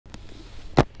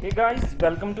Hey guys,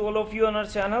 welcome to all of you on our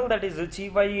channel that is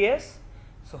Achieve IAS.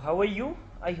 So how are you?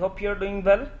 I hope you are doing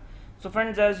well. So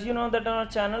friends, as you know that on our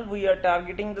channel we are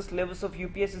targeting the syllabus of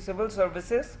UPSC Civil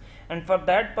Services, and for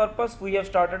that purpose we have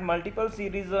started multiple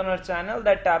series on our channel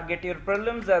that target your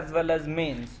prelims as well as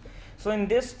mains. So in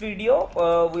this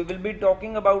video we will be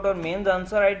talking about our mains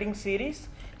answer writing series.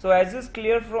 So as is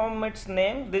clear from its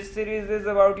name, this series is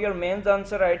about your mains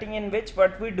answer writing, in which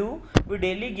what we do, we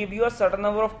daily give you a certain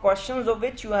number of questions of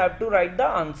which you have to write the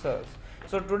answers.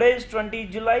 So today is 20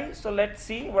 July, so let's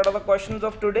see what are the questions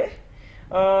of today.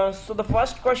 So the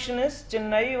first question is,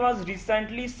 Chennai was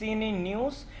recently seen in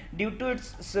news due to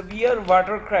its severe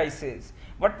water crisis.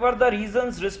 What were the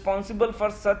reasons responsible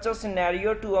for such a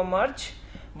scenario to emerge?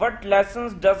 What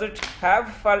lessons does it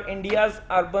have for India's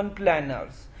urban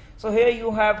planners? So here you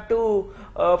have to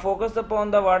focus upon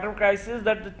the water crisis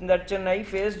that Chennai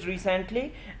faced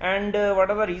recently, and what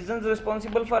are the reasons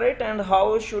responsible for it, and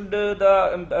how should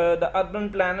the urban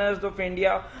planners of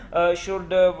India what should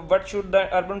the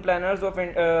urban planners of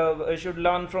should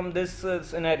learn from this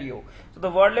scenario. So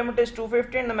the word limit is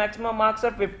 250 and the maximum marks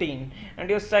are 15. And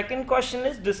your second question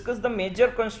is, discuss the major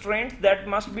constraints that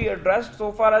must be addressed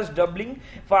so far as doubling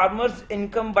farmers'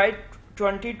 income by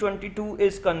 2022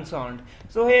 is concerned.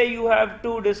 So here you have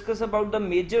to discuss about the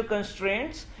major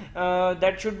constraints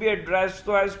that should be addressed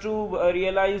so as to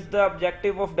realize the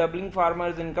objective of doubling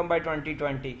farmers income by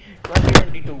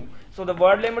 2022. So the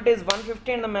word limit is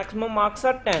 150 and the maximum marks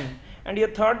are 10. And your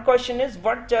third question is,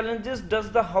 what challenges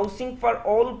does the housing for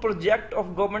all project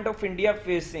of Government of India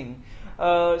facing?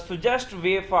 Suggest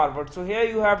way forward. So here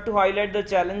you have to highlight the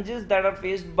challenges that are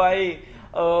faced by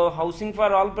housing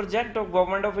for all project of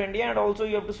Government of India, and also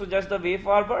you have to suggest the way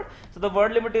forward. So the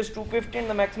word limit is 250 and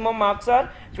the maximum marks are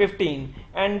 15.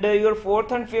 And your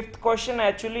fourth and fifth question,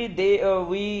 actually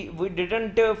we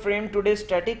didn't frame today's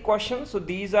static questions. So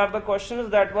these are the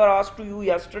questions that were asked to you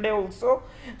yesterday also.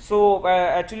 So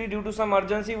actually due to some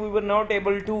urgency we were not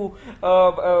able to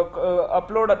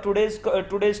upload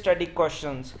today's static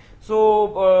questions.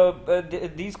 So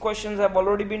these questions have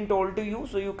already been told to you,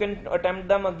 so you can attempt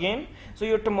them again. So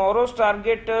your tomorrow's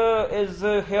target is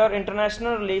here: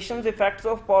 international relations, effects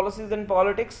of policies and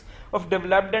politics of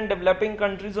developed and developing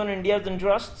countries on India's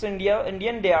interests,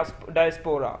 Indian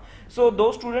diaspora. So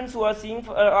those students who are seeing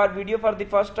our video for the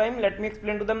first time, let me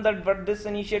explain to them that what this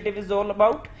initiative is all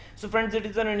about. So friends, it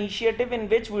is an initiative in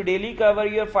which we daily cover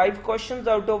your 5 questions,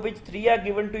 out of which 3 are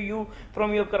given to you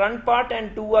from your current part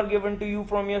and 2 are given to you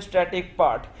from your static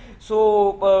part.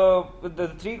 So the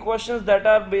 3 questions that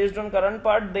are based on current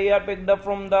part, they are picked up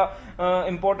from the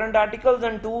important articles,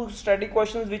 and 2 static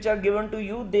questions which are given to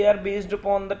you, they are based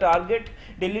upon the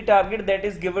daily target that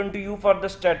is given to you for the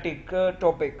static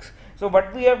topics. So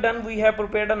what we have done, we have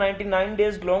prepared a 99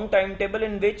 days long timetable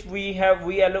in which we have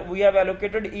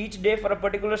allocated each day for a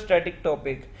particular static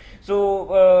topic. So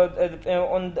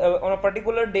on a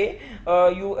particular day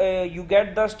you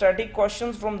get the static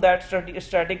questions from that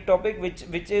static topic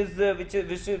which is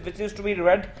to be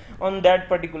read on that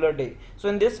particular day. So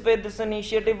in this way this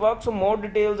initiative works. So more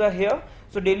details are here.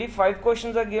 So daily 5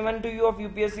 questions are given to you of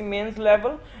UPSC mains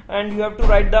level, and you have to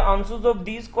write the answers of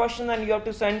these questions, and you have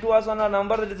to send to us on our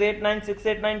number, that is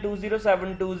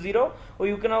 8968920720, or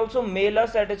you can also mail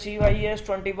us at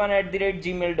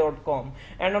achieveias21@gmail.com.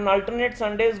 And on alternate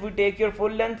Sundays we take your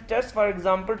full length test. For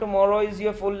example, tomorrow is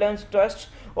your full length test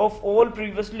of all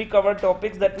previously covered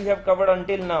topics that we have covered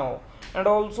until now. And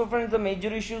also friends, the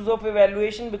major issues of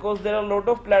evaluation, because there are a lot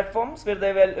of platforms where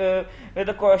the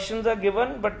questions are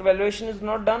given but evaluation is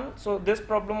not done. So this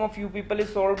problem of you people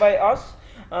is solved by us,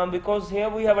 because here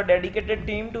we have a dedicated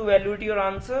team to evaluate your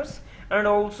answers, and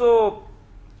also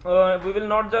we will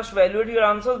not just evaluate your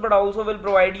answers but also will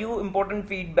provide you important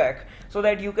feedback so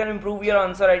that you can improve your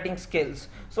answer writing skills.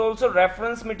 So also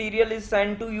reference material is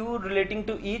sent to you relating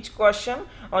to each question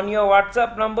on your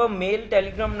WhatsApp number, mail,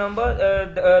 Telegram number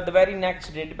the very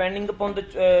next day, depending upon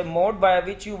the mode by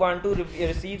which you want to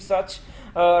receive such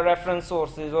reference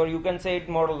sources, or you can say it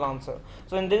model answer.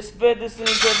 So in this way this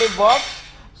initiative works.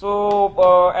 So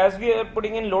as we are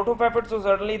putting in lot of effort, so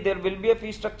certainly there will be a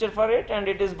fee structure for it, and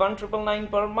it is 1,999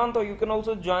 per month, or you can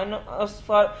also join us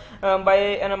for by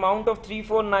an amount of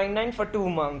 3,499 for 2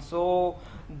 months. So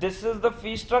this is the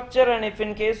fee structure, and if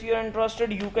in case you are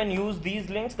interested, you can use these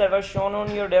links that are shown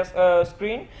on your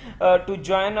screen to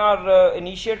join our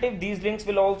initiative. These links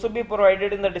will also be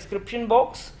provided in the description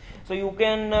box. So you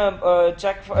can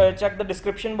check the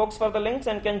description box for the links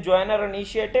and can join our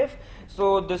initiative.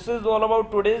 So this is all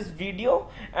about today's video,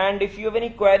 and if you have any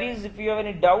queries, if you have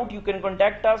any doubt, you can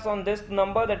contact us on this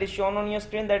number that is shown on your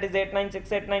screen, that is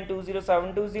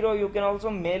 8968920720. You can also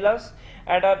mail us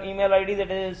at our email ID, that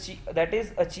is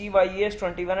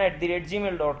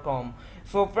achieveias21@gmail.com.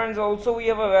 So friends, also we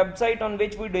have a website on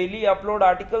which we daily upload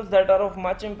articles that are of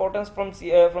much importance from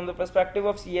the perspective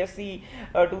of CSE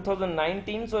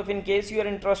 2019. So if in case you are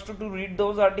interested to read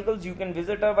those articles, you can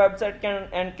visit our website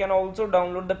and can also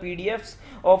download the PDFs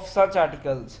of such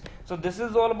articles. So this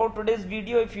is all about today's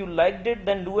video. If you liked it,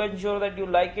 then do ensure that you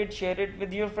like it, share it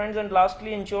with your friends, and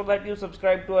lastly ensure that you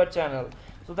subscribe to our channel.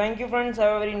 So thank you friends,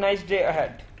 have a very nice day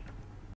ahead.